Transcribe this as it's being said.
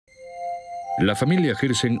La familia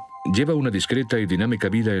Hirsen lleva una discreta y dinámica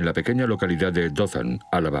vida en la pequeña localidad de Dothan,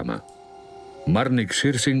 Alabama. Marnik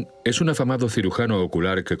Hirsen es un afamado cirujano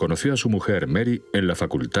ocular que conoció a su mujer Mary en la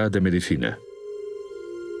Facultad de Medicina.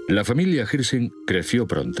 La familia Hirsen creció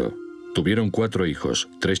pronto. Tuvieron 4 hijos,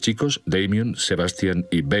 3 chicos, Damien, Sebastian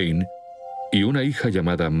y Bain, y una hija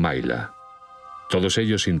llamada Myla. Todos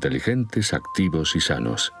ellos inteligentes, activos y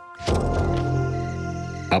sanos.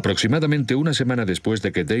 Aproximadamente una semana después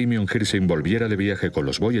de que Damien Hirsen volviera de viaje con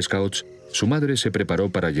los Boy Scouts, su madre se preparó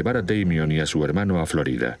para llevar a Damien y a su hermano a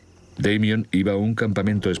Florida. Damien iba a un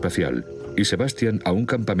campamento espacial y Sebastian a un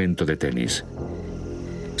campamento de tenis.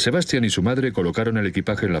 Sebastian y su madre colocaron el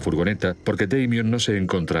equipaje en la furgoneta porque Damien no se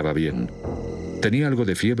encontraba bien. Tenía algo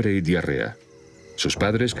de fiebre y diarrea. Sus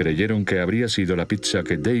padres creyeron que habría sido la pizza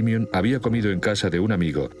que Damien había comido en casa de un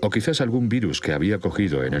amigo o quizás algún virus que había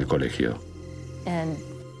cogido en el colegio.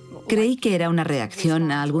 Creí que era una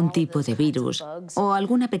reacción a algún tipo de virus o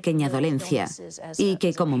alguna pequeña dolencia y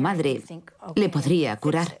que como madre le podría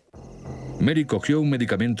curar. Mary cogió un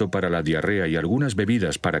medicamento para la diarrea y algunas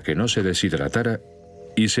bebidas para que no se deshidratara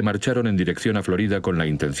y se marcharon en dirección a Florida con la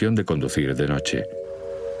intención de conducir de noche.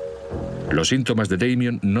 Los síntomas de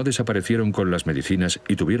Damien no desaparecieron con las medicinas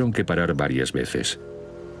y tuvieron que parar varias veces.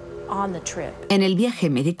 En el viaje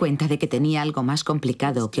me di cuenta de que tenía algo más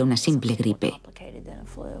complicado que una simple gripe.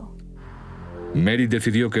 Mary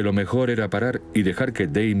decidió que lo mejor era parar y dejar que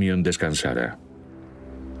Damien descansara.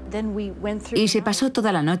 Y se pasó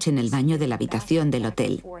toda la noche en el baño de la habitación del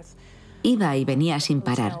hotel. Iba y venía sin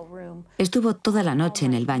parar. Estuvo toda la noche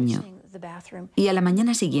en el baño. Y a la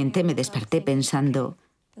mañana siguiente me desperté pensando,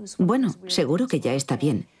 bueno, seguro que ya está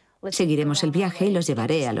bien. Seguiremos el viaje y los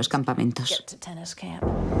llevaré a los campamentos.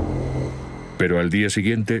 Pero al día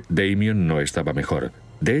siguiente, Damien no estaba mejor.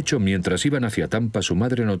 De hecho, mientras iban hacia Tampa, su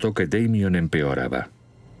madre notó que Damien empeoraba.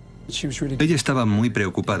 Ella estaba muy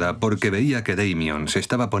preocupada porque veía que Damien se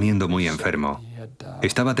estaba poniendo muy enfermo.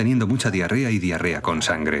 Estaba teniendo mucha diarrea y diarrea con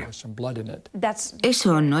sangre.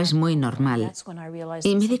 Eso no es muy normal.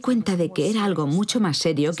 Y me di cuenta de que era algo mucho más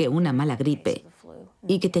serio que una mala gripe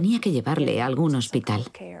y que tenía que llevarle a algún hospital.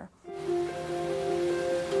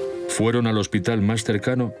 Fueron al hospital más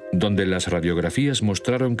cercano, donde las radiografías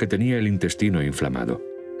mostraron que tenía el intestino inflamado.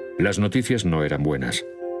 Las noticias no eran buenas.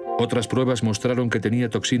 Otras pruebas mostraron que tenía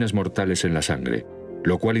toxinas mortales en la sangre,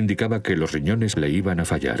 lo cual indicaba que los riñones le iban a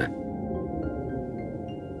fallar.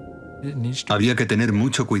 Había que tener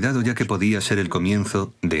mucho cuidado ya que podía ser el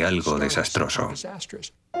comienzo de algo desastroso.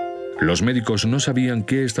 Los médicos no sabían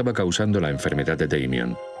qué estaba causando la enfermedad de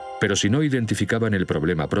Damien, pero si no identificaban el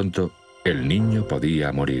problema pronto, el niño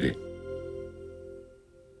podía morir.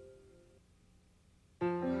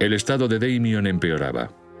 El estado de Damien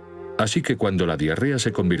empeoraba, así que cuando la diarrea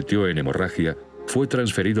se convirtió en hemorragia, fue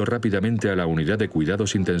transferido rápidamente a la unidad de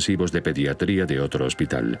cuidados intensivos de pediatría de otro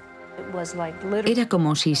hospital. Era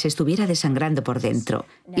como si se estuviera desangrando por dentro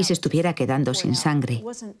y se estuviera quedando sin sangre.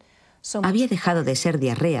 Había dejado de ser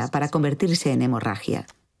diarrea para convertirse en hemorragia.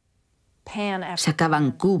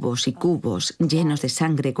 Sacaban cubos y cubos llenos de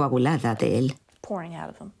sangre coagulada de él.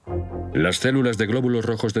 Las células de glóbulos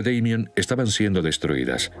rojos de Damien estaban siendo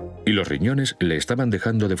destruidas y los riñones le estaban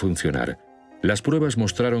dejando de funcionar. Las pruebas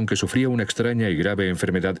mostraron que sufría una extraña y grave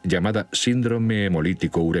enfermedad llamada síndrome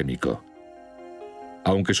hemolítico urémico.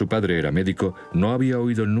 Aunque su padre era médico, no había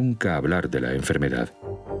oído nunca hablar de la enfermedad.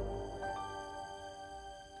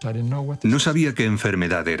 No sabía qué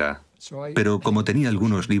enfermedad era, pero como tenía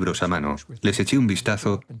algunos libros a mano, les eché un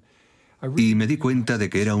vistazo y me di cuenta de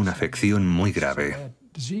que era una afección muy grave.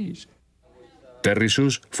 Terry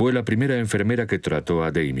Sus fue la primera enfermera que trató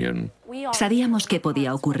a Damien. Sabíamos que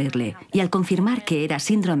podía ocurrirle, y al confirmar que era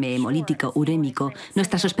síndrome hemolítico urémico,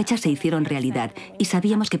 nuestras sospechas se hicieron realidad y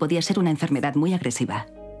sabíamos que podía ser una enfermedad muy agresiva.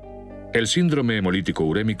 El síndrome hemolítico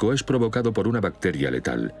urémico es provocado por una bacteria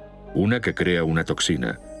letal, una que crea una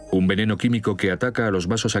toxina, un veneno químico que ataca a los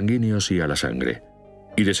vasos sanguíneos y a la sangre,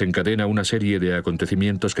 y desencadena una serie de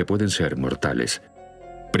acontecimientos que pueden ser mortales.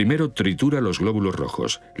 Primero tritura los glóbulos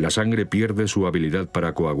rojos, la sangre pierde su habilidad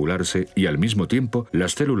para coagularse y al mismo tiempo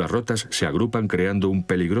las células rotas se agrupan creando un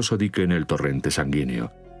peligroso dique en el torrente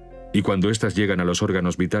sanguíneo. Y cuando éstas llegan a los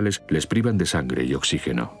órganos vitales, les privan de sangre y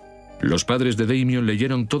oxígeno. Los padres de Damien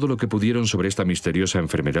leyeron todo lo que pudieron sobre esta misteriosa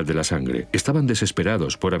enfermedad de la sangre. Estaban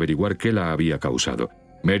desesperados por averiguar qué la había causado.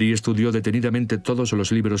 Mary estudió detenidamente todos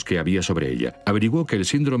los libros que había sobre ella. Averiguó que el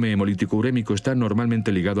síndrome hemolítico urémico está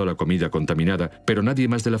normalmente ligado a la comida contaminada, pero nadie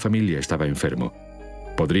más de la familia estaba enfermo.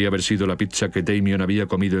 ¿Podría haber sido la pizza que Damien había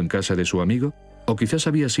comido en casa de su amigo? ¿O quizás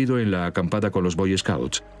había sido en la acampada con los Boy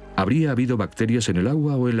Scouts? ¿Habría habido bacterias en el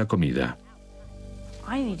agua o en la comida?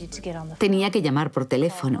 Tenía que llamar por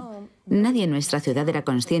teléfono. Nadie en nuestra ciudad era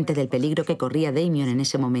consciente del peligro que corría Damien en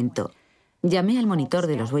ese momento. Llamé al monitor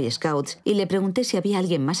de los Boy Scouts y le pregunté si había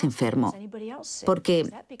alguien más enfermo,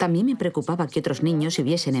 porque también me preocupaba que otros niños se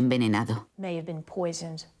hubiesen envenenado.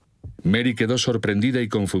 Mary quedó sorprendida y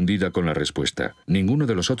confundida con la respuesta. Ninguno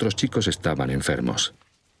de los otros chicos estaban enfermos.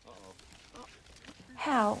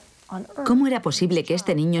 ¿Cómo era posible que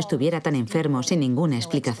este niño estuviera tan enfermo sin ninguna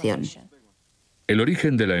explicación? El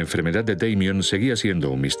origen de la enfermedad de Damien seguía siendo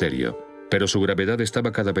un misterio, pero su gravedad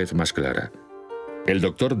estaba cada vez más clara. El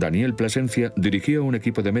doctor Daniel Plasencia dirigía un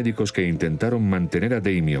equipo de médicos que intentaron mantener a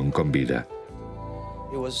Damien con vida.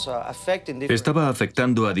 Estaba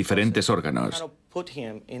afectando a diferentes órganos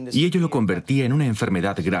y ello lo convertía en una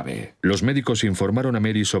enfermedad grave. Los médicos informaron a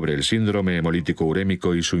Mary sobre el síndrome hemolítico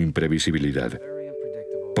urémico y su imprevisibilidad.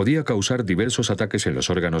 Podía causar diversos ataques en los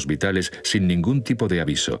órganos vitales sin ningún tipo de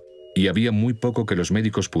aviso, y había muy poco que los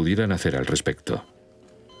médicos pudieran hacer al respecto.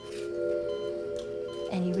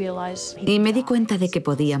 Y me di cuenta de que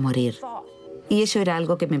podía morir. Y eso era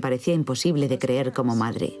algo que me parecía imposible de creer como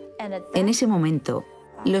madre. En ese momento,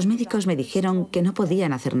 los médicos me dijeron que no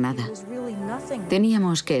podían hacer nada.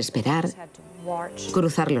 Teníamos que esperar,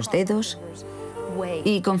 cruzar los dedos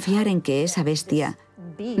y confiar en que esa bestia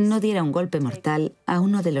no diera un golpe mortal a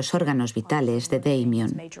uno de los órganos vitales de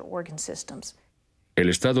Damien. El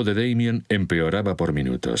estado de Damien empeoraba por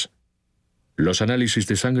minutos. Los análisis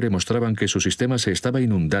de sangre mostraban que su sistema se estaba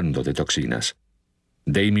inundando de toxinas.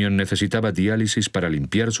 Damien necesitaba diálisis para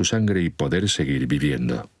limpiar su sangre y poder seguir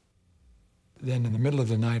viviendo.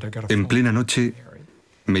 En plena noche,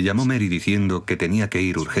 me llamó Mary diciendo que tenía que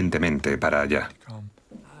ir urgentemente para allá.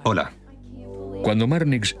 Hola. Cuando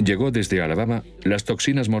Marnix llegó desde Alabama, las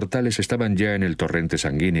toxinas mortales estaban ya en el torrente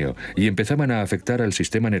sanguíneo y empezaban a afectar al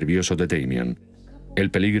sistema nervioso de Damien. El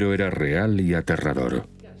peligro era real y aterrador.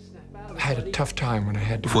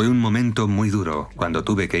 Fue un momento muy duro cuando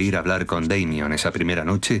tuve que ir a hablar con Damien esa primera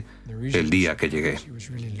noche, el día que llegué.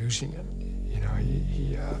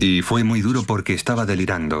 Y fue muy duro porque estaba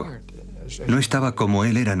delirando. No estaba como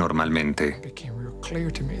él era normalmente.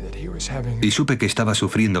 Y supe que estaba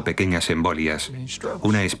sufriendo pequeñas embolias,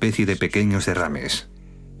 una especie de pequeños derrames.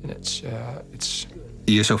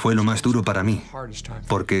 Y eso fue lo más duro para mí,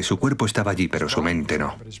 porque su cuerpo estaba allí, pero su mente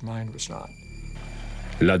no.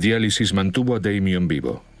 La diálisis mantuvo a Damien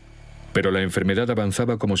vivo, pero la enfermedad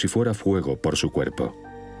avanzaba como si fuera fuego por su cuerpo.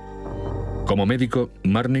 Como médico,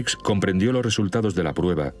 Marnix comprendió los resultados de la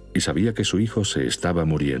prueba y sabía que su hijo se estaba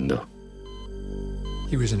muriendo.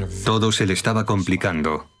 Todo se le estaba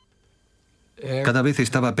complicando. Cada vez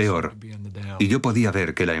estaba peor, y yo podía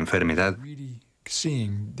ver que la enfermedad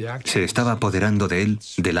se estaba apoderando de él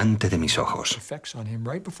delante de mis ojos.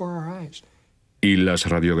 Y las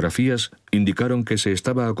radiografías indicaron que se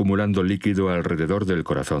estaba acumulando líquido alrededor del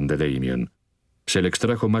corazón de Damien. Se le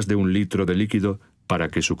extrajo más de 1 litro de líquido para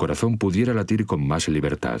que su corazón pudiera latir con más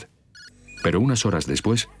libertad. Pero unas horas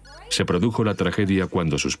después, se produjo la tragedia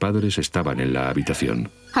cuando sus padres estaban en la habitación.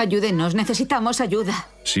 Ayúdenos, necesitamos ayuda.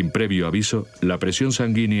 Sin previo aviso, la presión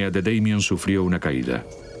sanguínea de Damien sufrió una caída.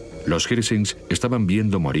 Los Hirsings estaban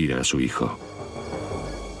viendo morir a su hijo.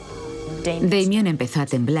 Damien empezó a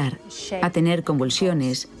temblar, a tener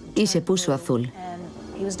convulsiones y se puso azul.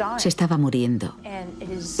 Se estaba muriendo.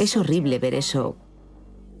 Es horrible ver eso,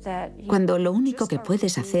 cuando lo único que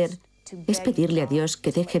puedes hacer es pedirle a Dios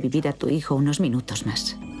que deje vivir a tu hijo unos minutos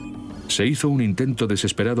más. Se hizo un intento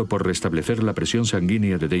desesperado por restablecer la presión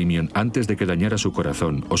sanguínea de Damien antes de que dañara su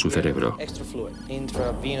corazón o su cerebro.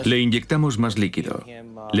 Le inyectamos más líquido.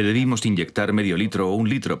 Le debimos inyectar medio litro o 1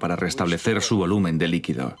 litro para restablecer su volumen de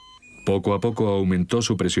líquido. Poco a poco aumentó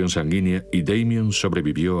su presión sanguínea y Damien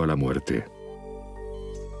sobrevivió a la muerte.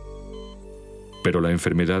 Pero la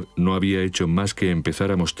enfermedad no había hecho más que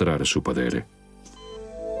empezar a mostrar su poder.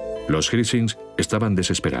 Los Hirsings estaban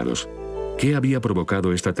desesperados. ¿Qué había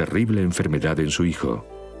provocado esta terrible enfermedad en su hijo?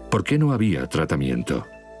 ¿Por qué no había tratamiento?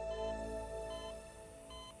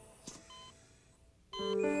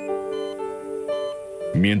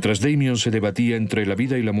 Mientras Damien se debatía entre la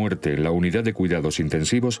vida y la muerte en la unidad de cuidados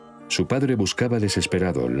intensivos, su padre buscaba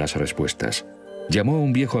desesperado las respuestas. Llamó a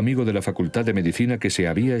un viejo amigo de la Facultad de Medicina que se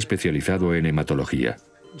había especializado en hematología.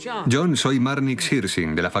 John, soy Marnix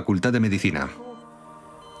Hirsing, de la Facultad de Medicina.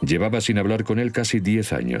 Llevaba sin hablar con él casi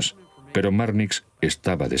 10 años, pero Marnix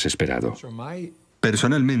estaba desesperado.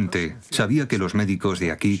 Personalmente, sabía que los médicos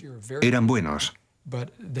de aquí eran buenos,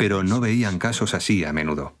 pero no veían casos así a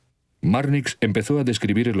menudo. Marnix empezó a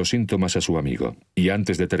describir los síntomas a su amigo, y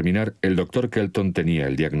antes de terminar, el doctor Kelton tenía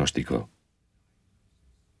el diagnóstico.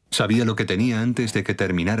 Sabía lo que tenía antes de que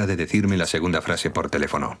terminara de decirme la segunda frase por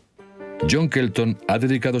teléfono. John Kelton ha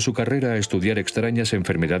dedicado su carrera a estudiar extrañas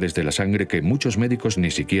enfermedades de la sangre que muchos médicos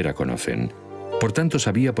ni siquiera conocen. Por tanto,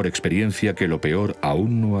 sabía por experiencia que lo peor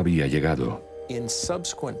aún no había llegado.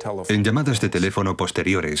 En llamadas de teléfono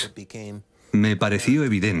posteriores, me pareció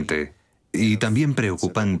evidente y también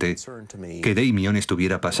preocupante que Damien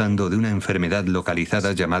estuviera pasando de una enfermedad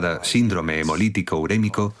localizada llamada síndrome hemolítico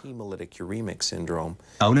urémico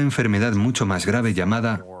a una enfermedad mucho más grave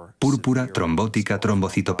llamada púrpura trombótica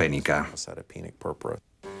trombocitopénica.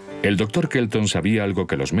 El doctor Kelton sabía algo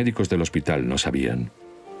que los médicos del hospital no sabían.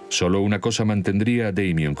 Solo una cosa mantendría a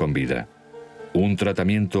Damien con vida: un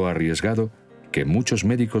tratamiento arriesgado que muchos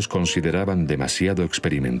médicos consideraban demasiado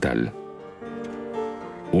experimental.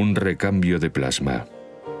 Un recambio de plasma.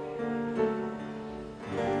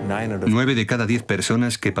 9 de cada 10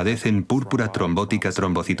 personas que padecen púrpura trombótica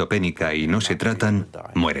trombocitopénica y no se tratan,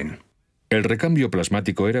 mueren. El recambio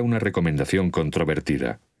plasmático era una recomendación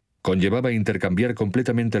controvertida. Conllevaba intercambiar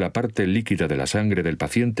completamente la parte líquida de la sangre del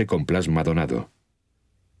paciente con plasma donado.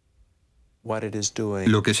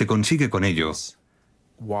 Lo que se consigue con ello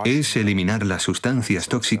es eliminar las sustancias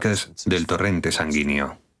tóxicas del torrente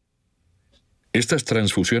sanguíneo. Estas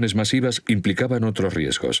transfusiones masivas implicaban otros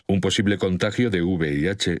riesgos, un posible contagio de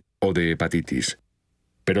VIH o de hepatitis.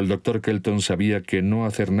 Pero el doctor Kelton sabía que no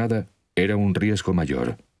hacer nada era un riesgo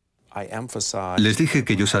mayor. Les dije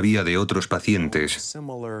que yo sabía de otros pacientes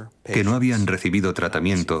que no habían recibido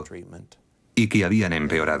tratamiento y que habían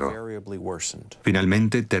empeorado.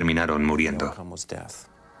 Finalmente terminaron muriendo.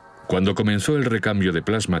 Cuando comenzó el recambio de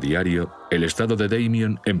plasma diario, el estado de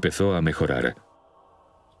Damien empezó a mejorar.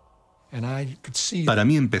 Para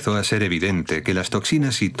mí empezó a ser evidente que las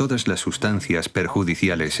toxinas y todas las sustancias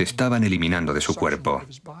perjudiciales se estaban eliminando de su cuerpo.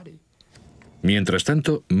 Mientras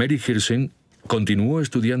tanto, Mary Hirsching continuó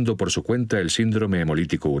estudiando por su cuenta el síndrome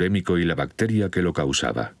hemolítico urémico y la bacteria que lo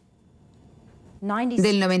causaba.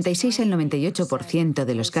 Del 96 al 98%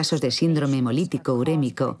 de los casos de síndrome hemolítico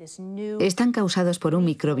urémico están causados por un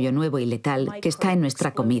microbio nuevo y letal que está en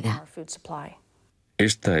nuestra comida.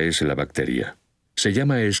 Esta es la bacteria. Se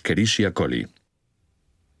llama Escherichia coli.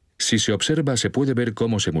 Si se observa, se puede ver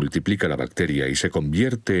cómo se multiplica la bacteria y se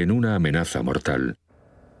convierte en una amenaza mortal.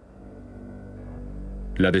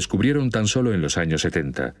 La descubrieron tan solo en los años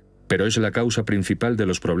 70, pero es la causa principal de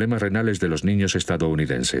los problemas renales de los niños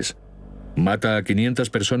estadounidenses. Mata a 500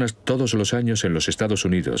 personas todos los años en los Estados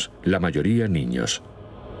Unidos, la mayoría niños.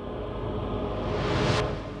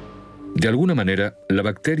 De alguna manera, la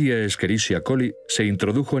bacteria Escherichia coli se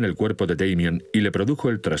introdujo en el cuerpo de Damien y le produjo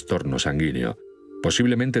el trastorno sanguíneo.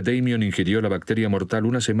 Posiblemente Damien ingirió la bacteria mortal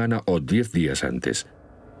una semana o 10 días antes.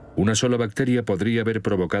 Una sola bacteria podría haber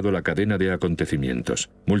provocado la cadena de acontecimientos.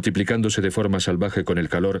 Multiplicándose de forma salvaje con el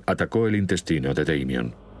calor, atacó el intestino de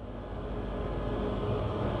Damien.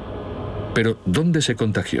 Pero, ¿dónde se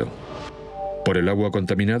contagió? ¿Por el agua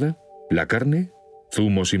contaminada? ¿La carne?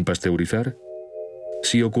 ¿Zumo sin pasteurizar?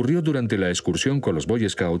 Si ocurrió durante la excursión con los Boy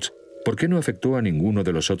Scouts, ¿por qué no afectó a ninguno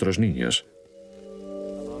de los otros niños?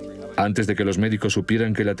 Antes de que los médicos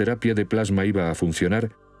supieran que la terapia de plasma iba a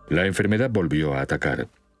funcionar, la enfermedad volvió a atacar.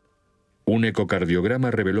 Un ecocardiograma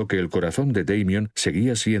reveló que el corazón de Damien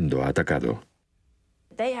seguía siendo atacado.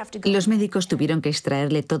 Los médicos tuvieron que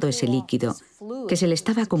extraerle todo ese líquido que se le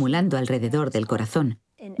estaba acumulando alrededor del corazón.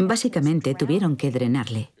 Básicamente tuvieron que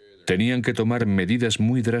drenarle. Tenían que tomar medidas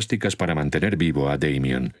muy drásticas para mantener vivo a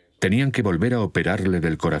Damien. Tenían que volver a operarle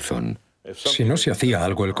del corazón. Si no se hacía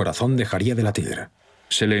algo, el corazón dejaría de latir.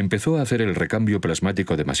 Se le empezó a hacer el recambio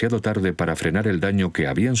plasmático demasiado tarde para frenar el daño que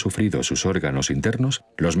habían sufrido sus órganos internos.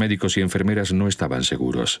 Los médicos y enfermeras no estaban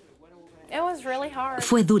seguros.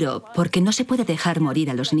 Fue duro porque no se puede dejar morir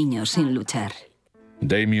a los niños sin luchar.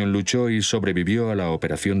 Damien luchó y sobrevivió a la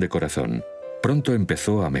operación de corazón. Pronto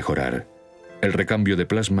empezó a mejorar. El recambio de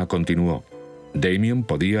plasma continuó. Damien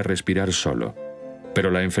podía respirar solo,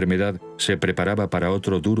 pero la enfermedad se preparaba para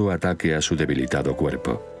otro duro ataque a su debilitado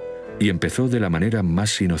cuerpo. Y empezó de la manera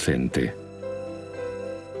más inocente.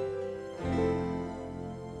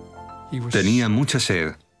 Tenía mucha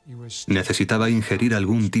sed. Necesitaba ingerir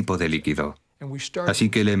algún tipo de líquido. Así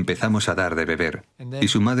que le empezamos a dar de beber. Y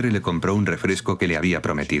su madre le compró un refresco que le había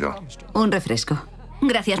prometido. Un refresco.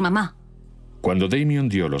 Gracias, mamá. Cuando Damien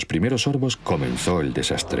dio los primeros sorbos, comenzó el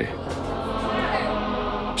desastre.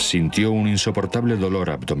 Sintió un insoportable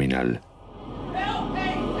dolor abdominal.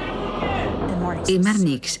 Y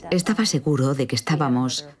Marnix estaba seguro de que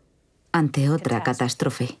estábamos ante otra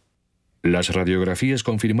catástrofe. Las radiografías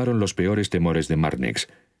confirmaron los peores temores de Marnix.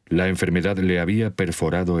 La enfermedad le había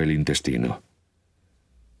perforado el intestino.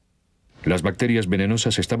 Las bacterias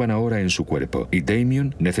venenosas estaban ahora en su cuerpo y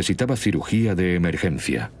Damien necesitaba cirugía de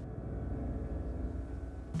emergencia.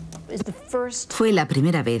 Fue la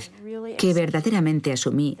primera vez que verdaderamente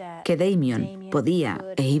asumí que Damien podía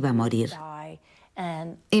e iba a morir.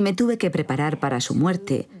 Y me tuve que preparar para su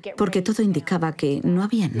muerte, porque todo indicaba que no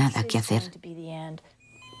había nada que hacer.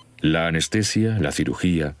 La anestesia, la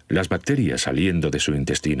cirugía, las bacterias saliendo de su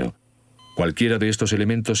intestino. Cualquiera de estos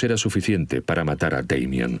elementos era suficiente para matar a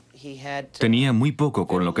Damien. Tenía muy poco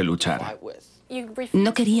con lo que luchar.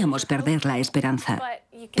 No queríamos perder la esperanza,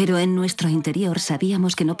 pero en nuestro interior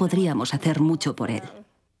sabíamos que no podríamos hacer mucho por él.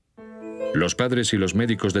 Los padres y los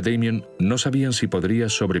médicos de Damien no sabían si podría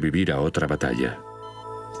sobrevivir a otra batalla.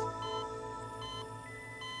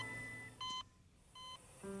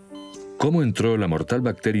 ¿Cómo entró la mortal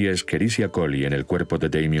bacteria Escherichia coli en el cuerpo de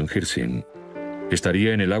Damien Hirsin?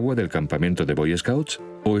 ¿Estaría en el agua del campamento de Boy Scouts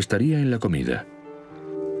o estaría en la comida?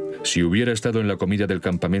 Si hubiera estado en la comida del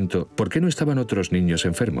campamento, ¿por qué no estaban otros niños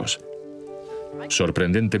enfermos?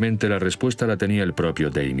 Sorprendentemente, la respuesta la tenía el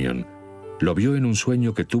propio Damien. Lo vio en un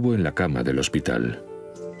sueño que tuvo en la cama del hospital.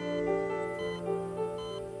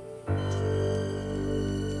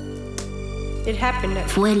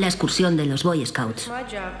 Fue en la excursión de los Boy Scouts.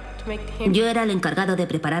 Yo era el encargado de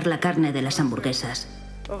preparar la carne de las hamburguesas.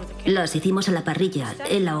 Las hicimos a la parrilla,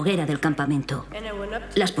 en la hoguera del campamento.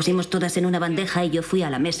 Las pusimos todas en una bandeja y yo fui a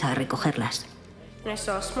la mesa a recogerlas.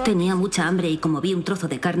 Tenía mucha hambre y como vi un trozo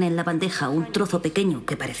de carne en la bandeja, un trozo pequeño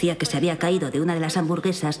que parecía que se había caído de una de las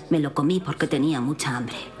hamburguesas, me lo comí porque tenía mucha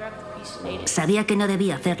hambre. Sabía que no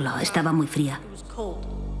debía hacerlo, estaba muy fría.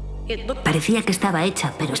 Parecía que estaba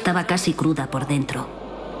hecha, pero estaba casi cruda por dentro.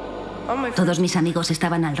 Todos mis amigos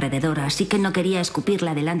estaban alrededor, así que no quería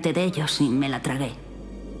escupirla delante de ellos y me la tragué.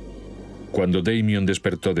 Cuando Damien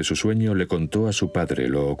despertó de su sueño, le contó a su padre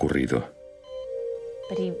lo ocurrido.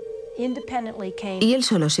 Y él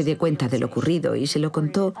solo se dio cuenta de lo ocurrido y se lo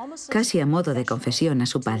contó casi a modo de confesión a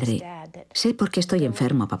su padre. Sé por qué estoy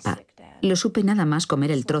enfermo, papá. Lo supe nada más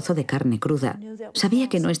comer el trozo de carne cruda. Sabía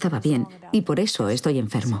que no estaba bien y por eso estoy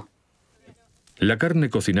enfermo. La carne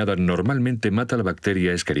cocinada normalmente mata la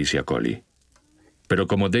bacteria Escherichia coli. Pero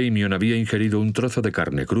como Damien había ingerido un trozo de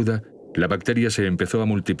carne cruda, la bacteria se empezó a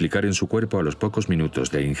multiplicar en su cuerpo a los pocos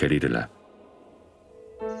minutos de ingerirla.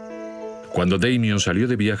 Cuando Damien salió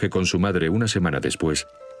de viaje con su madre una semana después,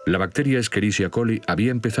 la bacteria Escherichia coli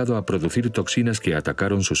había empezado a producir toxinas que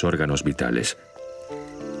atacaron sus órganos vitales.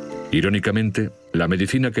 Irónicamente, la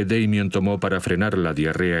medicina que Damien tomó para frenar la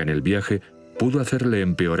diarrea en el viaje pudo hacerle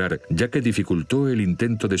empeorar, ya que dificultó el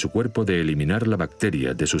intento de su cuerpo de eliminar la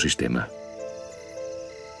bacteria de su sistema.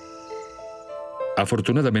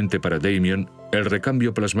 Afortunadamente para Damien, el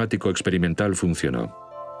recambio plasmático experimental funcionó.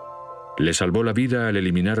 Le salvó la vida al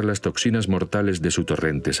eliminar las toxinas mortales de su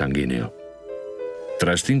torrente sanguíneo.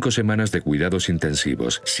 Tras 5 semanas de cuidados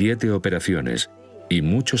intensivos, 7 operaciones y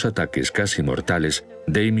muchos ataques casi mortales,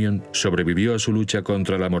 Damien sobrevivió a su lucha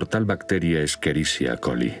contra la mortal bacteria Escherichia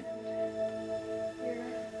coli.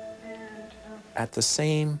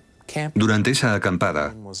 Durante esa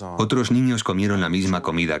acampada, otros niños comieron la misma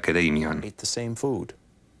comida que Damien.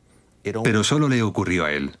 Pero solo le ocurrió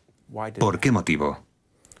a él. ¿Por qué motivo?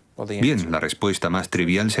 Bien, la respuesta más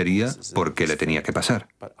trivial sería porque le tenía que pasar.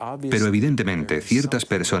 Pero evidentemente, ciertas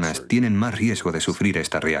personas tienen más riesgo de sufrir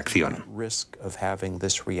esta reacción.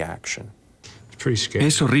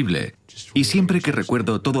 Es horrible. Y siempre que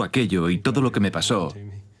recuerdo todo aquello y todo lo que me pasó,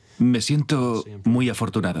 me siento muy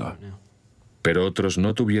afortunado. Pero otros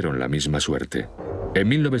no tuvieron la misma suerte. En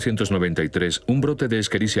 1993, un brote de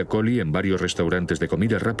Escherichia coli en varios restaurantes de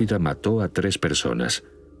comida rápida mató a 3 personas.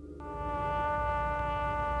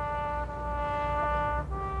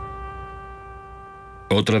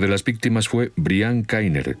 Otra de las víctimas fue Brian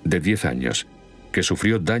Kainer, de 10 años, que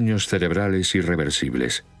sufrió daños cerebrales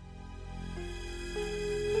irreversibles.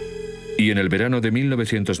 Y en el verano de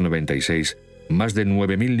 1996, más de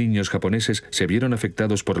 9.000 niños japoneses se vieron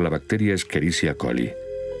afectados por la bacteria Escherichia coli.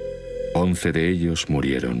 11 de ellos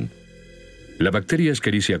murieron. La bacteria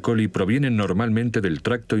Escherichia coli proviene normalmente del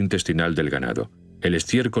tracto intestinal del ganado. El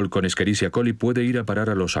estiércol con Escherichia coli puede ir a parar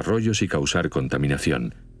a los arroyos y causar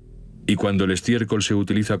contaminación. Y cuando el estiércol se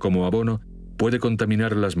utiliza como abono, puede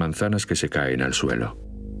contaminar las manzanas que se caen al suelo.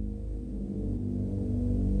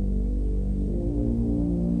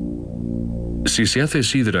 Si se hace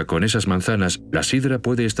sidra con esas manzanas, la sidra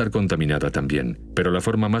puede estar contaminada también, pero la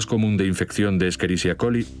forma más común de infección de Escherichia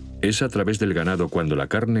coli es a través del ganado cuando la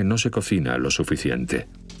carne no se cocina lo suficiente.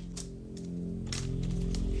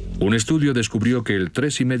 Un estudio descubrió que el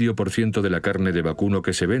 3,5% de la carne de vacuno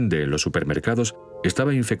que se vende en los supermercados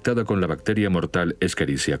estaba infectada con la bacteria mortal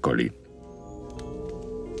Escherichia coli.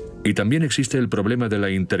 Y también existe el problema de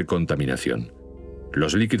la intercontaminación.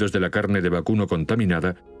 Los líquidos de la carne de vacuno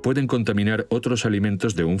contaminada pueden contaminar otros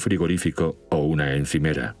alimentos de un frigorífico o una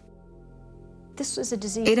encimera.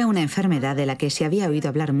 Era una enfermedad de la que se había oído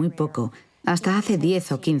hablar muy poco, hasta hace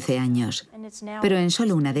 10 o 15 años. Pero en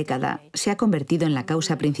solo una década se ha convertido en la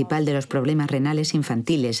causa principal de los problemas renales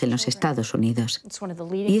infantiles en los Estados Unidos.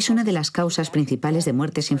 Y es una de las causas principales de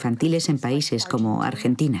muertes infantiles en países como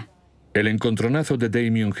Argentina. El encontronazo de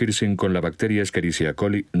Damien Hirst con la bacteria Escherichia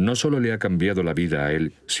coli no solo le ha cambiado la vida a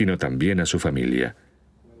él, sino también a su familia.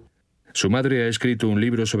 Su madre ha escrito un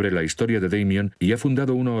libro sobre la historia de Damien y ha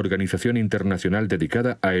fundado una organización internacional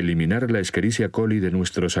dedicada a eliminar la Escherichia coli de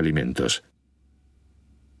nuestros alimentos.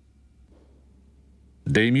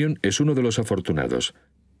 Damien es uno de los afortunados.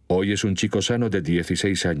 Hoy es un chico sano de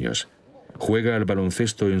 16 años. Juega al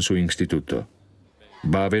baloncesto en su instituto.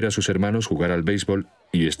 Va a ver a sus hermanos jugar al béisbol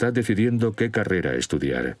y está decidiendo qué carrera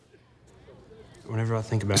estudiar.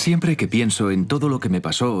 Siempre que pienso en todo lo que me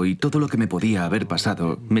pasó y todo lo que me podía haber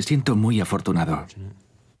pasado, me siento muy afortunado.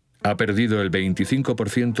 Ha perdido el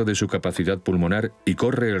 25% de su capacidad pulmonar y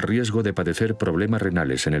corre el riesgo de padecer problemas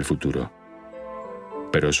renales en el futuro.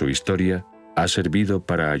 Pero su historia ha servido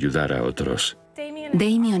para ayudar a otros.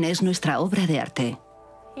 Damien es nuestra obra de arte.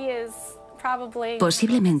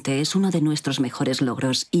 Posiblemente es uno de nuestros mejores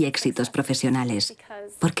logros y éxitos profesionales,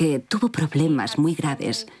 porque tuvo problemas muy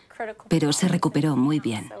graves, pero se recuperó muy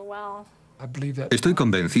bien. Estoy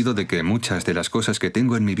convencido de que muchas de las cosas que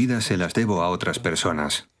tengo en mi vida se las debo a otras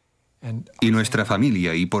personas. Y nuestra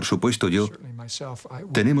familia, y por supuesto yo,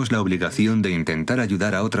 tenemos la obligación de intentar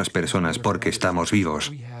ayudar a otras personas porque estamos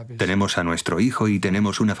vivos. Tenemos a nuestro hijo y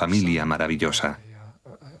tenemos una familia maravillosa.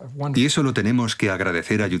 Y eso lo tenemos que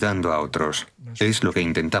agradecer ayudando a otros. Es lo que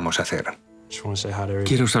intentamos hacer.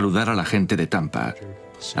 Quiero saludar a la gente de Tampa,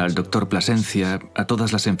 al doctor Plasencia, a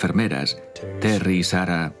todas las enfermeras, Terry,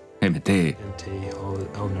 Sara, MT,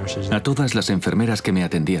 a todas las enfermeras que me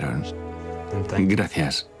atendieron.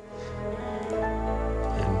 Gracias.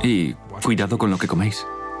 Y cuidado con lo que coméis.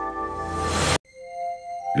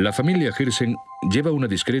 La familia Hirst lleva una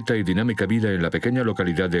discreta y dinámica vida en la pequeña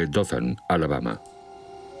localidad de Dothan, Alabama.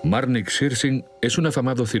 Marnik Hirst es un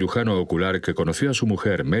afamado cirujano ocular que conoció a su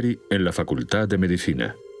mujer Mary en la Facultad de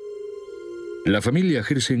Medicina. La familia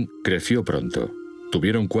Hirst creció pronto.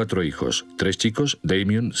 Tuvieron 4 hijos, 3 chicos,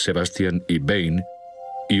 Damien, Sebastian y Bain,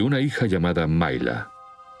 y una hija llamada Myla.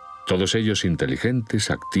 Todos ellos inteligentes,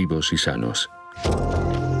 activos y sanos.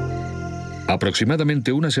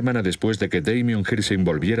 Aproximadamente una semana después de que Damien Hirst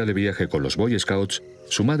volviera de viaje con los Boy Scouts,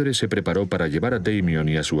 su madre se preparó para llevar a Damien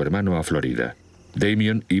y a su hermano a Florida.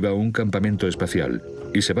 Damien iba a un campamento espacial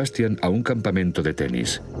y Sebastian a un campamento de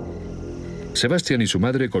tenis. Sebastian y su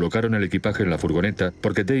madre colocaron el equipaje en la furgoneta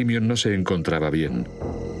porque Damien no se encontraba bien.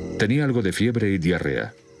 Tenía algo de fiebre y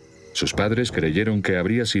diarrea. Sus padres creyeron que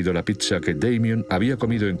habría sido la pizza que Damien había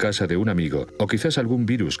comido en casa de un amigo o quizás algún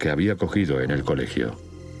virus que había cogido en el colegio.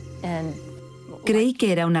 Creí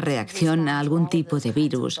que era una reacción a algún tipo de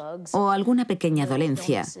virus o alguna pequeña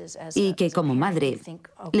dolencia y que como madre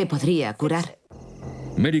le podría curar.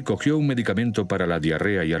 Mary cogió un medicamento para la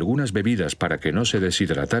diarrea y algunas bebidas para que no se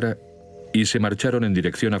deshidratara y se marcharon en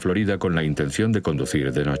dirección a Florida con la intención de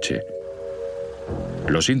conducir de noche.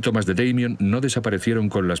 Los síntomas de Damien no desaparecieron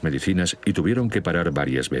con las medicinas y tuvieron que parar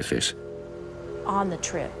varias veces.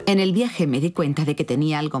 En el viaje me di cuenta de que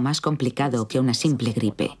tenía algo más complicado que una simple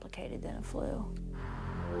gripe.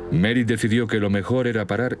 Mary decidió que lo mejor era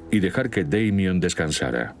parar y dejar que Damien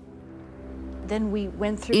descansara.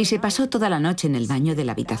 Y se pasó toda la noche en el baño de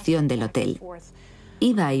la habitación del hotel.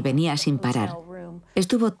 Iba y venía sin parar.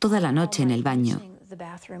 Estuvo toda la noche en el baño.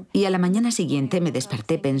 Y a la mañana siguiente me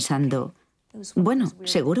desperté pensando, bueno,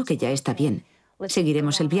 seguro que ya está bien.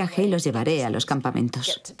 Seguiremos el viaje y los llevaré a los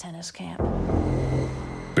campamentos.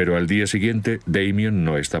 Pero al día siguiente, Damien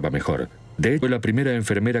no estaba mejor. De hecho, fue la primera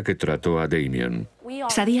enfermera que trató a Damien.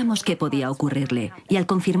 Sabíamos que podía ocurrirle, y al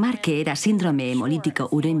confirmar que era síndrome hemolítico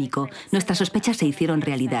urémico, nuestras sospechas se hicieron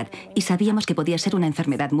realidad, y sabíamos que podía ser una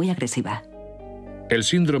enfermedad muy agresiva. El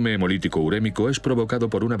síndrome hemolítico urémico es provocado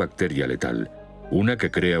por una bacteria letal, una que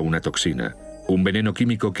crea una toxina, un veneno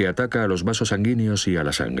químico que ataca a los vasos sanguíneos y a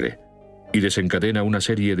la sangre, y desencadena una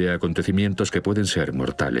serie de acontecimientos que pueden ser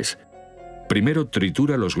mortales. Primero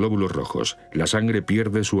tritura los glóbulos rojos, la sangre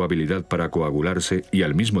pierde su habilidad para coagularse y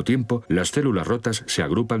al mismo tiempo las células rotas se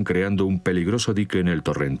agrupan creando un peligroso dique en el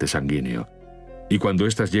torrente sanguíneo. Y cuando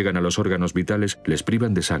éstas llegan a los órganos vitales, les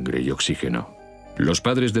privan de sangre y oxígeno. Los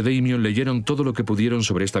padres de Damien leyeron todo lo que pudieron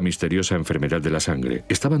sobre esta misteriosa enfermedad de la sangre.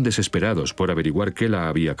 Estaban desesperados por averiguar qué la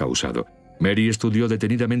había causado. Mary estudió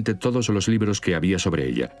detenidamente todos los libros que había sobre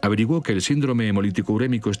ella. Averiguó que el síndrome hemolítico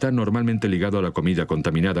urémico está normalmente ligado a la comida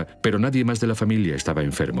contaminada, pero nadie más de la familia estaba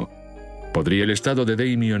enfermo. El estado de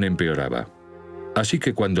Damien empeoraba. Así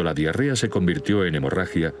que cuando la diarrea se convirtió en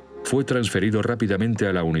hemorragia, fue transferido rápidamente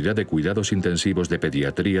a la unidad de cuidados intensivos de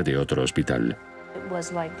pediatría de otro hospital.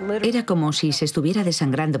 Era como si se estuviera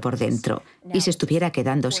desangrando por dentro y se estuviera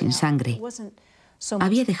quedando sin sangre.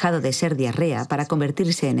 Había dejado de ser diarrea para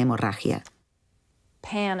convertirse en hemorragia.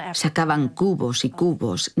 Sacaban cubos y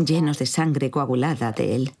cubos llenos de sangre coagulada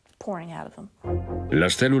de él.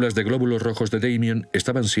 Las células de glóbulos rojos de Damien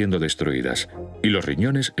estaban siendo destruidas y los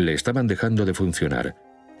riñones le estaban dejando de funcionar.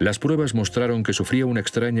 Las pruebas mostraron que sufría una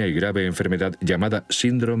extraña y grave enfermedad llamada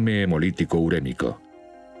síndrome hemolítico urémico.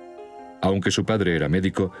 Aunque su padre era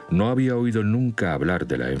médico, no había oído nunca hablar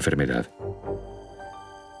de la enfermedad.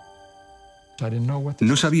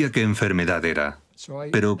 No sabía qué enfermedad era,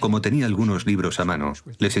 pero como tenía algunos libros a mano,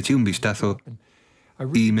 les eché un vistazo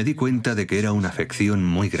y me di cuenta de que era una afección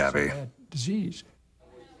muy grave.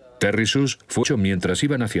 Terry Sus fue hecho mientras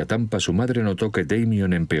iban hacia Tampa, su madre notó que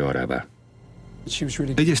Damien empeoraba.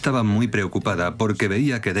 Ella estaba muy preocupada porque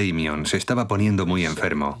veía que Damien se estaba poniendo muy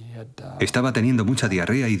enfermo. Estaba teniendo mucha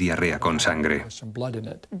diarrea y diarrea con sangre.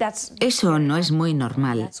 Eso no es muy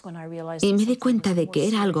normal. Y me di cuenta de que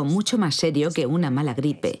era algo mucho más serio que una mala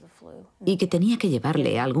gripe y que tenía que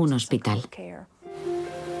llevarle a algún hospital.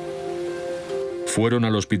 Fueron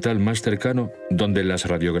al hospital más cercano, donde las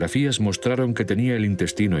radiografías mostraron que tenía el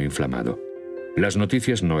intestino inflamado. Las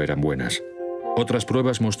noticias no eran buenas. Otras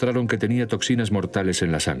pruebas mostraron que tenía toxinas mortales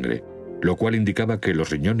en la sangre, lo cual indicaba que los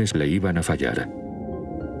riñones le iban a fallar.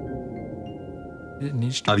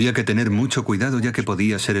 Había que tener mucho cuidado ya que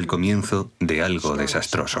podía ser el comienzo de algo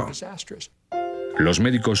desastroso. Los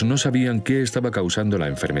médicos no sabían qué estaba causando la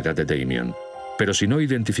enfermedad de Damien, pero si no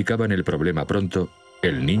identificaban el problema pronto,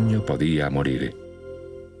 el niño podía morir.